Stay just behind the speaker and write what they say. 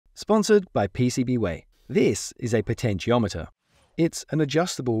Sponsored by PCB WAY. This is a potentiometer. It's an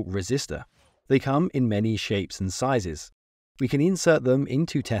adjustable resistor. They come in many shapes and sizes. We can insert them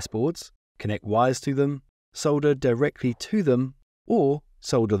into test boards, connect wires to them, solder directly to them, or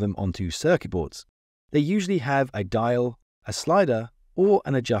solder them onto circuit boards. They usually have a dial, a slider, or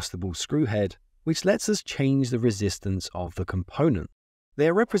an adjustable screw head, which lets us change the resistance of the component. They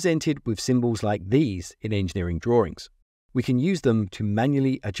are represented with symbols like these in engineering drawings. We can use them to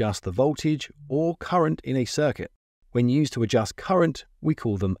manually adjust the voltage or current in a circuit. When used to adjust current, we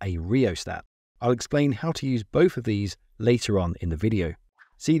call them a rheostat. I'll explain how to use both of these later on in the video.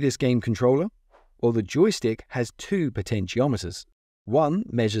 See this game controller? Well, the joystick has two potentiometers. One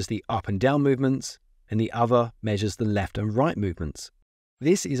measures the up and down movements, and the other measures the left and right movements.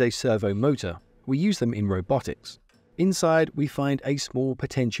 This is a servo motor. We use them in robotics. Inside, we find a small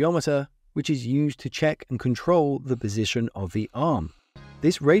potentiometer, which is used to check and control the position of the arm.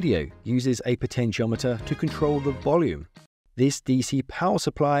 This radio uses a potentiometer to control the volume. This DC power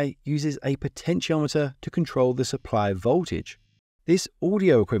supply uses a potentiometer to control the supply voltage. This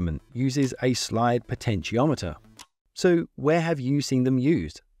audio equipment uses a slide potentiometer. So where have you seen them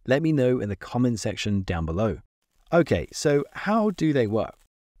used? Let me know in the comment section down below. Okay, so how do they work?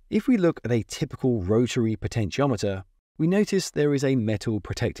 If we look at a typical rotary potentiometer, we notice there is a metal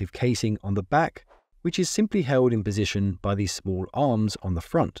protective casing on the back, which is simply held in position by these small arms on the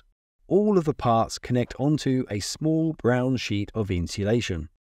front. All of the parts connect onto a small brown sheet of insulation.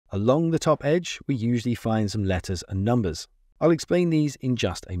 Along the top edge, we usually find some letters and numbers. I'll explain these in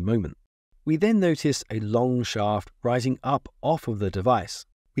just a moment. We then notice a long shaft rising up off of the device.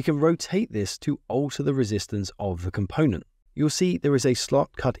 We can rotate this to alter the resistance of the component. You'll see there is a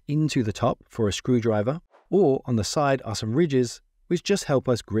slot cut into the top for a screwdriver, or on the side are some ridges which just help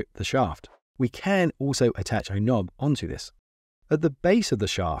us grip the shaft. We can also attach a knob onto this. At the base of the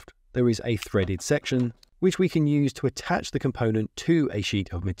shaft, there is a threaded section which we can use to attach the component to a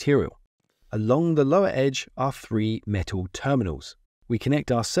sheet of material. Along the lower edge are three metal terminals. We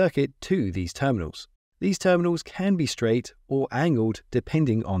connect our circuit to these terminals. These terminals can be straight or angled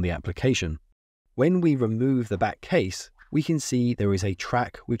depending on the application. When we remove the back case, we can see there is a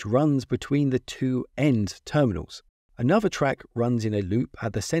track which runs between the two end terminals. Another track runs in a loop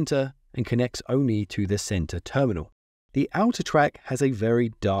at the center and connects only to the center terminal. The outer track has a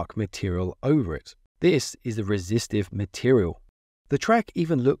very dark material over it. This is the resistive material. The track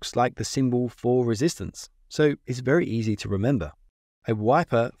even looks like the symbol for resistance, so it's very easy to remember. A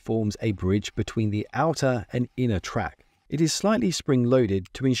wiper forms a bridge between the outer and inner track. It is slightly spring-loaded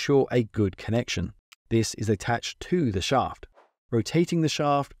to ensure a good connection. This is attached to the shaft. Rotating the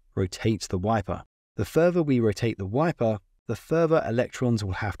shaft rotates the wiper. The further we rotate the wiper, the further electrons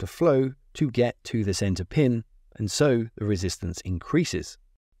will have to flow to get to the center pin, and so the resistance increases.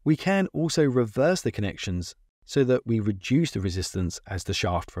 We can also reverse the connections so that we reduce the resistance as the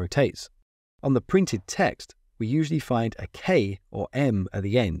shaft rotates. On the printed text, we usually find a K or M at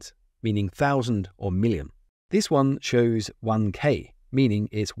the end, meaning 1,000 or million. This one shows 1K, meaning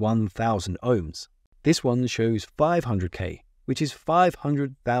it's 1,000 ohms. This one shows 500K, which is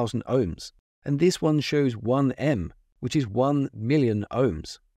 500,000 ohms. And this one shows 1M, which is 1 million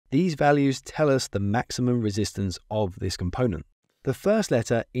ohms. These values tell us the maximum resistance of this component. The first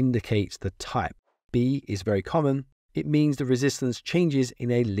letter indicates the type. B is very common. It means the resistance changes in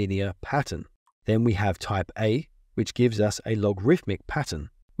a linear pattern. Then we have type A, which gives us a logarithmic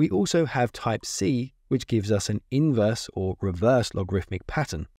pattern. We also have type C, which gives us an inverse or reverse logarithmic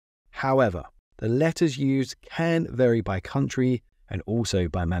pattern. However, the letters used can vary by country and also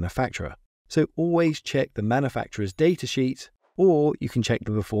by manufacturer. So always check the manufacturer's datasheet, or you can check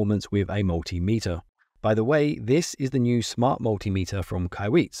the performance with a multimeter. By the way, this is the new smart multimeter from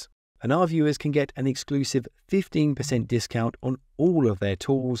Kaiweets, and our viewers can get an exclusive 15% discount on all of their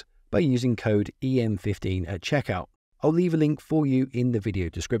tools by using code EM15 at checkout. I'll leave a link for you in the video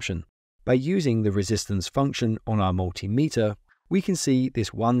description. By using the resistance function on our multimeter, we can see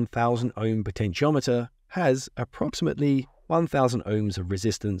this 1,000 ohm potentiometer has approximately 1,000 ohms of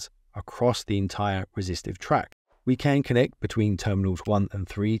resistance across the entire resistive track. We can connect between terminals 1 and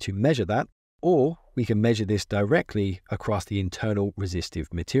 3 to measure that, or we can measure this directly across the internal resistive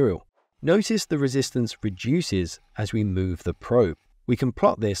material. Notice the resistance reduces as we move the probe. We can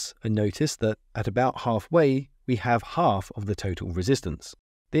plot this and notice that at about halfway, we have half of the total resistance.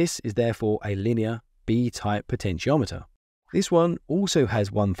 This is therefore a linear B-type potentiometer. This one also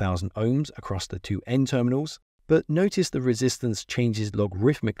has 1,000 ohms across the two end terminals, but notice the resistance changes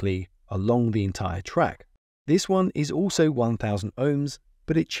logarithmically along the entire track. This one is also 1,000 ohms,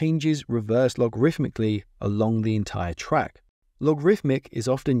 but it changes reverse logarithmically along the entire track. Logarithmic is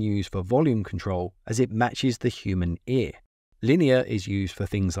often used for volume control as it matches the human ear. Linear is used for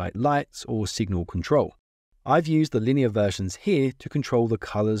things like lights or signal control. I've used the linear versions here to control the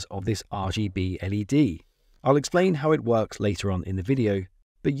colors of this RGB LED. I'll explain how it works later on in the video,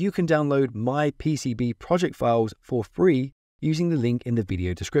 but you can download my PCB project files for free using the link in the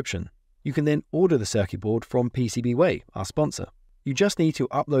video description. You can then order the circuit board from PCB WAY, our sponsor. You just need to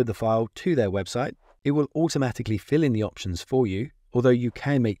upload the file to their website. It will automatically fill in the options for you, although you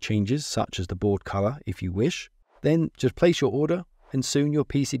can make changes such as the board color if you wish. Then just place your order and soon your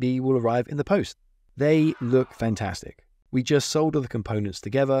PCB will arrive in the post. They look fantastic. We just solder the components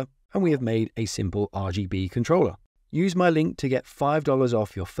together and we have made a simple RGB controller. Use my link to get $5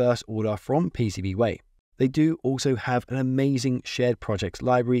 off your first order from PCB WAY. They do also have an amazing shared projects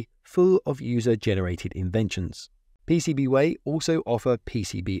library full of user-generated inventions. PCB WAY also offer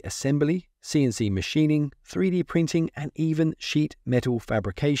PCB assembly, CNC machining, 3D printing, and even sheet metal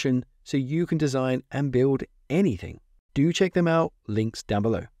fabrication, so you can design and build anything. Do check them out, links down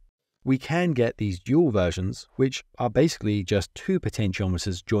below. We can get these dual versions, which are basically just two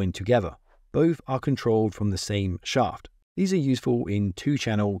potentiometers joined together. Both are controlled from the same shaft. These are useful in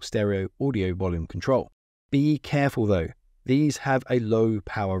 2-channel stereo audio volume control. Be careful though, these have a low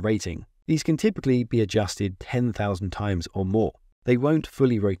power rating. These can typically be adjusted 10,000 times or more. They won't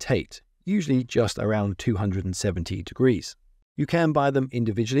fully rotate, usually just around 270 degrees. You can buy them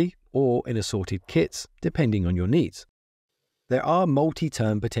individually or in assorted kits, depending on your needs. There are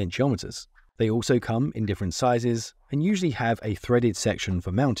multi-turn potentiometers. They also come in different sizes and usually have a threaded section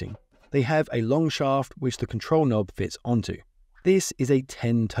for mounting. They have a long shaft which the control knob fits onto. This is a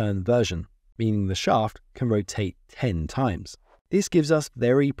 10-turn version, meaning the shaft can rotate 10 times. This gives us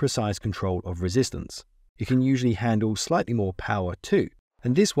very precise control of resistance. It can usually handle slightly more power too,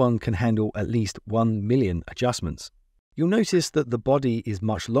 and this one can handle at least 1 million adjustments. You'll notice that the body is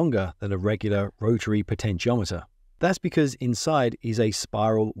much longer than a regular rotary potentiometer. That's because inside is a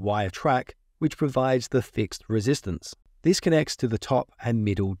spiral wire track which provides the fixed resistance. This connects to the top and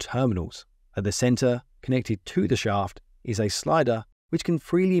middle terminals. At the center, connected to the shaft, is a slider which can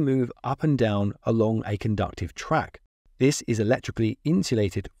freely move up and down along a conductive track. This is electrically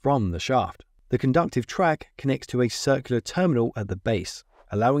insulated from the shaft. The conductive track connects to a circular terminal at the base,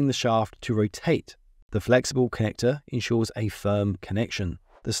 allowing the shaft to rotate. The flexible connector ensures a firm connection.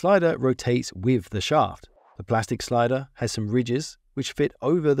 The slider rotates with the shaft. The plastic slider has some ridges which fit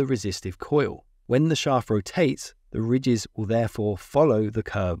over the resistive coil. When the shaft rotates, the ridges will therefore follow the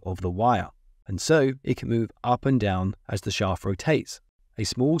curve of the wire, and so it can move up and down as the shaft rotates. A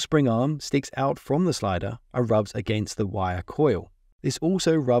small spring arm sticks out from the slider and rubs against the wire coil. This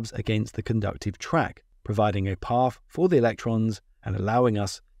also rubs against the conductive track, providing a path for the electrons and allowing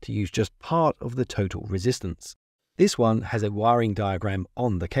us to use just part of the total resistance. This one has a wiring diagram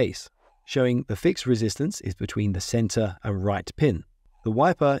on the case, showing the fixed resistance is between the center and right pin. The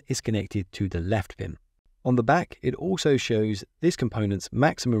wiper is connected to the left pin. On the back, it also shows this component's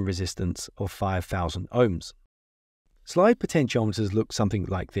maximum resistance of 5,000 ohms. Slide potentiometers look something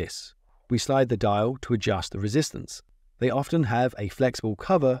like this. We slide the dial to adjust the resistance. They often have a flexible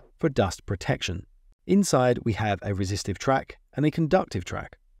cover for dust protection. Inside, we have a resistive track and a conductive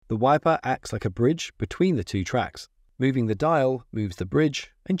track. The wiper acts like a bridge between the two tracks. Moving the dial moves the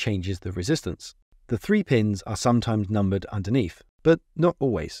bridge and changes the resistance. The 3 pins are sometimes numbered underneath, but not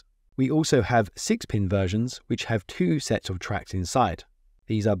always. We also have 6-pin versions which have 2 sets of tracks inside.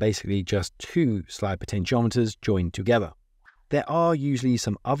 These are basically just 2 slide potentiometers joined together. There are usually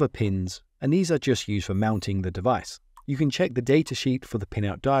some other pins, and these are just used for mounting the device. You can check the datasheet for the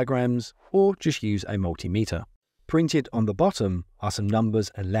pinout diagrams or just use a multimeter. Printed on the bottom are some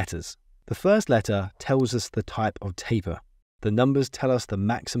numbers and letters. The first letter tells us the type of taper. The numbers tell us the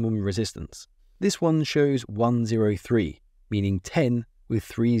maximum resistance. This one shows 103, meaning 10 with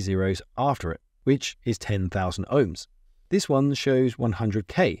 3 zeros after it, which is 10,000 ohms. This one shows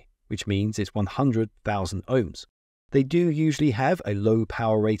 100K, which means it's 100,000 ohms. They do usually have a low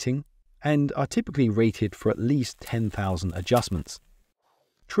power rating and are typically rated for at least 10,000 adjustments.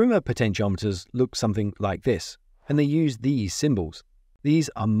 Trimmer potentiometers look something like this, and they use these symbols. These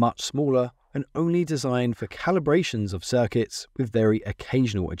are much smaller and only designed for calibrations of circuits with very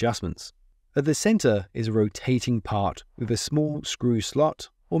occasional adjustments. At the center is a rotating part with a small screw slot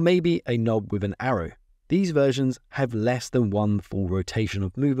or maybe a knob with an arrow. These versions have less than 1 full rotation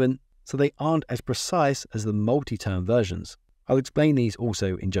of movement, so they aren't as precise as the multi-turn versions. I'll explain these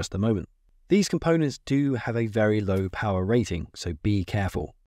also in just a moment. These components do have a very low power rating, so be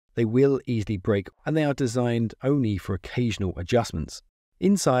careful. They will easily break and they are designed only for occasional adjustments.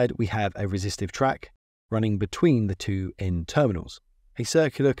 Inside we have a resistive track, running between the two end terminals. A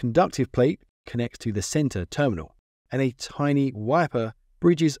circular conductive plate connects to the center terminal, and a tiny wiper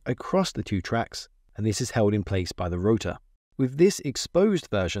bridges across the two tracks, and this is held in place by the rotor. With this exposed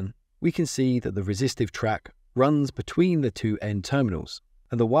version, we can see that the resistive track runs between the two end terminals,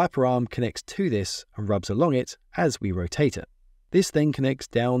 and the wiper arm connects to this and rubs along it as we rotate it. This then connects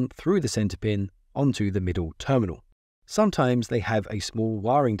down through the center pin onto the middle terminal. Sometimes they have a small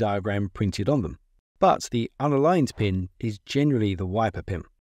wiring diagram printed on them, but the unaligned pin is generally the wiper pin.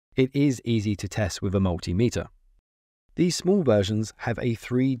 It is easy to test with a multimeter. These small versions have a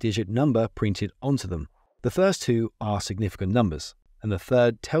 3-digit number printed onto them. The first two are significant numbers, and the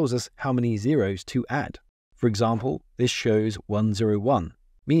third tells us how many zeros to add. For example, this shows 101,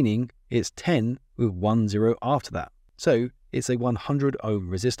 meaning it's 10 with 1 0 after that. So it's a 100 ohm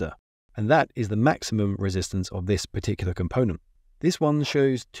resistor, and that is the maximum resistance of this particular component. This one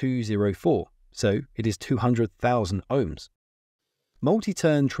shows 204, so it is 200,000 ohms.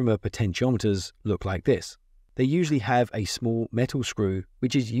 Multi-turn trimmer potentiometers look like this. They usually have a small metal screw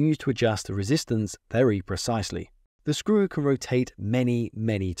which is used to adjust the resistance very precisely. The screw can rotate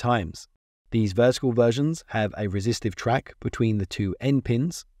many times. These vertical versions have a resistive track between the two end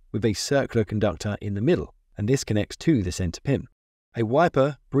pins with a circular conductor in the middle, and this connects to the center pin. A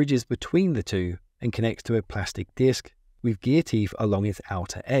wiper bridges between the two and connects to a plastic disc with gear teeth along its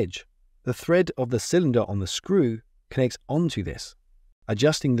outer edge. The thread of the cylinder on the screw connects onto this.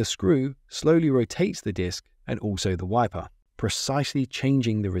 Adjusting the screw slowly rotates the disc and also the wiper, precisely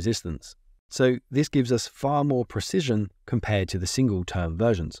changing the resistance. So this gives us far more precision compared to the single-turn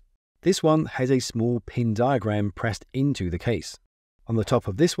versions. This one has a small pin diagram pressed into the case. On the top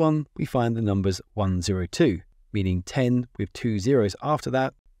of this one, we find the numbers 102, meaning 10 with 2 zeros after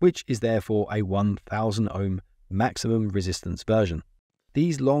that, which is therefore a 1000 ohm maximum resistance version.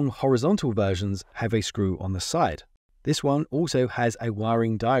 These long horizontal versions have a screw on the side. This one also has a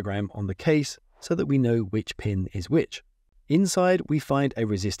wiring diagram on the case so that we know which pin is which. Inside, we find a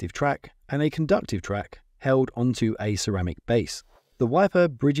resistive track and a conductive track held onto a ceramic base. The wiper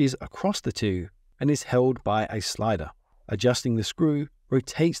bridges across the two and is held by a slider. Adjusting the screw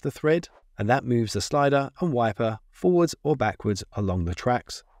rotates the thread, and that moves the slider and wiper forwards or backwards along the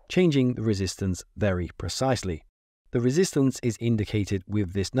tracks, changing the resistance very precisely. The resistance is indicated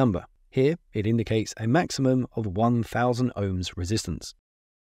with this number. Here, it indicates a maximum of 1000 ohms resistance.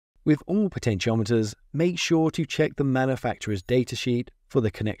 With all potentiometers, make sure to check the manufacturer's datasheet for the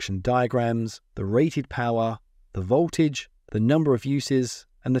connection diagrams, the rated power, the voltage, the number of uses,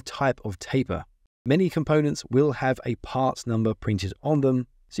 and the type of taper. Many components will have a parts number printed on them,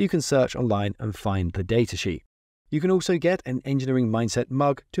 so you can search online and find the datasheet. You can also get an Engineering Mindset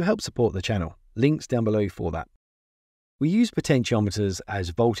mug to help support the channel. Links down below for that. We use potentiometers as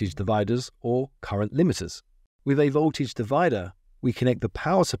voltage dividers or current limiters. With a voltage divider, we connect the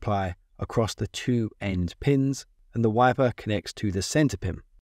power supply across the two end pins, and the wiper connects to the center pin.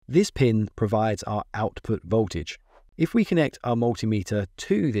 This pin provides our output voltage. If we connect our multimeter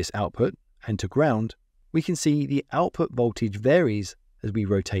to this output and to ground, we can see the output voltage varies as we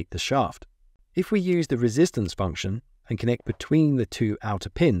rotate the shaft. If we use the resistance function and connect between the two outer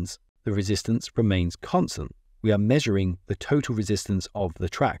pins, the resistance remains constant. We are measuring the total resistance of the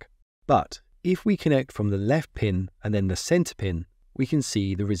track. But if we connect from the left pin and then the center pin, we can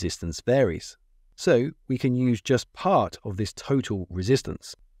see the resistance varies. So we can use just part of this total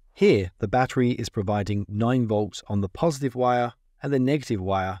resistance. Here, the battery is providing 9 volts on the positive wire and the negative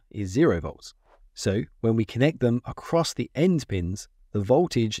wire is 0 volts. So when we connect them across the end pins, the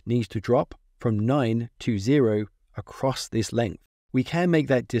voltage needs to drop from 9 to 0 across this length. We can make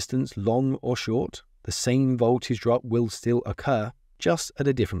that distance long or short. The same voltage drop will still occur, just at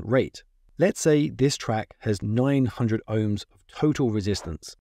a different rate. Let's say this track has 900 ohms of total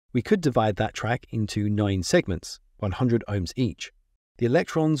resistance. We could divide that track into 9 segments, 100 ohms each. The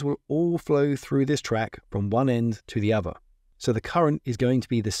electrons will all flow through this track from one end to the other. So the current is going to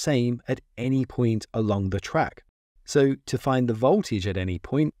be the same at any point along the track. So to find the voltage at any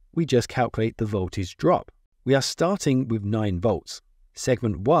point, we just calculate the voltage drop. We are starting with 9 volts.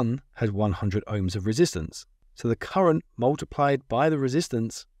 Segment 1 has 100 ohms of resistance. So the current multiplied by the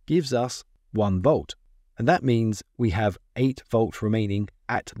resistance gives us 1 volt. And that means we have 8 volts remaining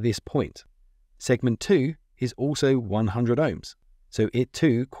at this point. Segment 2 is also 100 ohms. So it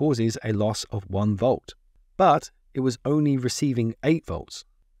too causes a loss of 1 volt. But it was only receiving 8 volts.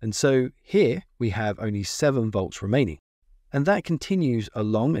 And so here we have only 7 volts remaining. And that continues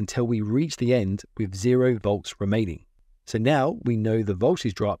along until we reach the end with 0 volts remaining. So now we know the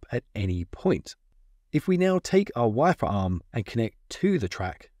voltage drop at any point. If we now take our wiper arm and connect to the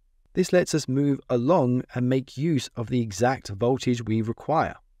track, This lets us move along and make use of the exact voltage we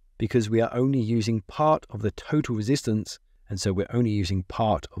require, because we are only using part of the total resistance, and so we're only using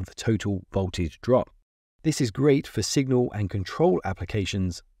part of the total voltage drop. This is great for signal and control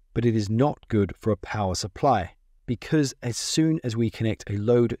applications, but it is not good for a power supply, because as soon as we connect a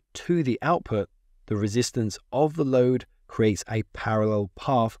load to the output, the resistance of the load creates a parallel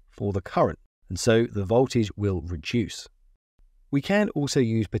path for the current, and so the voltage will reduce. We can also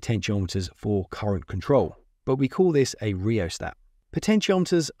use potentiometers for current control, but we call this a rheostat.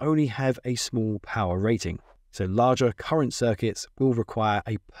 Potentiometers only have a small power rating, so larger current circuits will require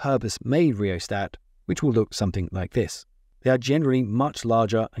a purpose-made rheostat, which will look something like this. They are generally much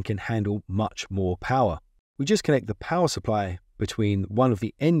larger and can handle much more power. We just connect the power supply between one of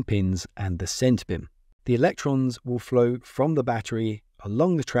the end pins and the center pin. The electrons will flow from the battery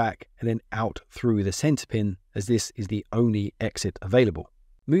along the track and then out through the center pin, as this is the only exit available.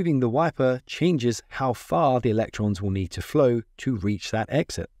 Moving the wiper changes how far the electrons will need to flow to reach that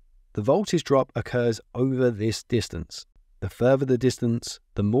exit. The voltage drop occurs over this distance. The further the distance,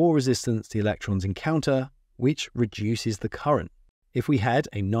 the more resistance the electrons encounter, which reduces the current. If we had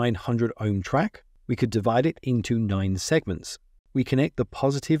a 900 ohm track, we could divide it into 9 segments. We connect the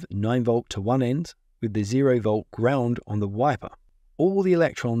positive 9 volt to one end with the 0 volt ground on the wiper. All the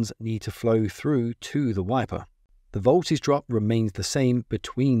electrons need to flow through to the wiper. The voltage drop remains the same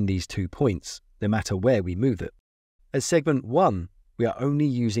between these 2 points, no matter where we move it. At segment 1, we are only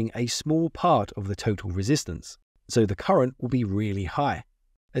using a small part of the total resistance, so the current will be really high.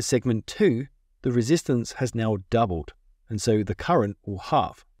 At segment 2, the resistance has now doubled, and so the current will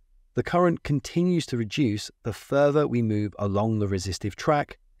halve. The current continues to reduce the further we move along the resistive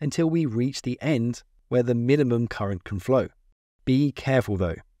track until we reach the end where the minimum current can flow. Be careful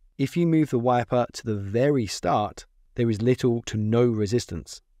though. If you move the wiper to the very start, there is little to no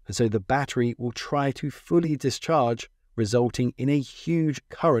resistance, and so the battery will try to fully discharge, resulting in a huge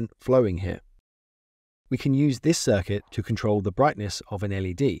current flowing here. We can use this circuit to control the brightness of an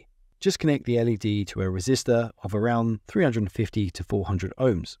LED. Just connect the LED to a resistor of around 350 to 400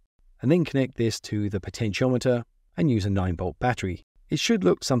 ohms, and then connect this to the potentiometer and use a 9 volt battery. It should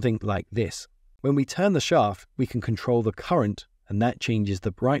look something like this. When we turn the shaft, we can control the current, and that changes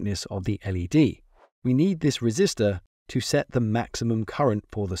the brightness of the LED. We need this resistor to set the maximum current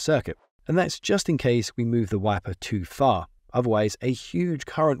for the circuit, and that's just in case we move the wiper too far. Otherwise, a huge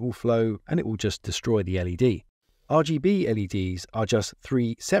current will flow and it will just destroy the LED. RGB LEDs are just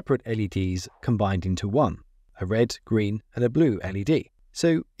 3 separate LEDs combined into one, a red, green, and a blue LED.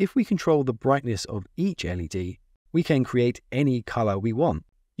 So if we control the brightness of each LED, we can create any color we want.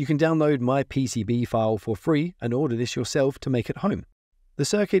 You can download my PCB file for free and order this yourself to make at home. The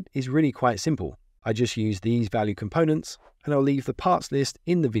circuit is really quite simple. I just use these value components, and I'll leave the parts list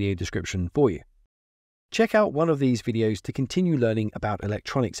in the video description for you. Check out one of these videos to continue learning about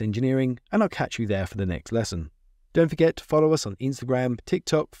electronics engineering, and I'll catch you there for the next lesson. Don't forget to follow us on Instagram,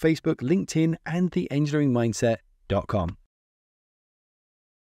 TikTok, Facebook, LinkedIn, and theengineeringmindset.com.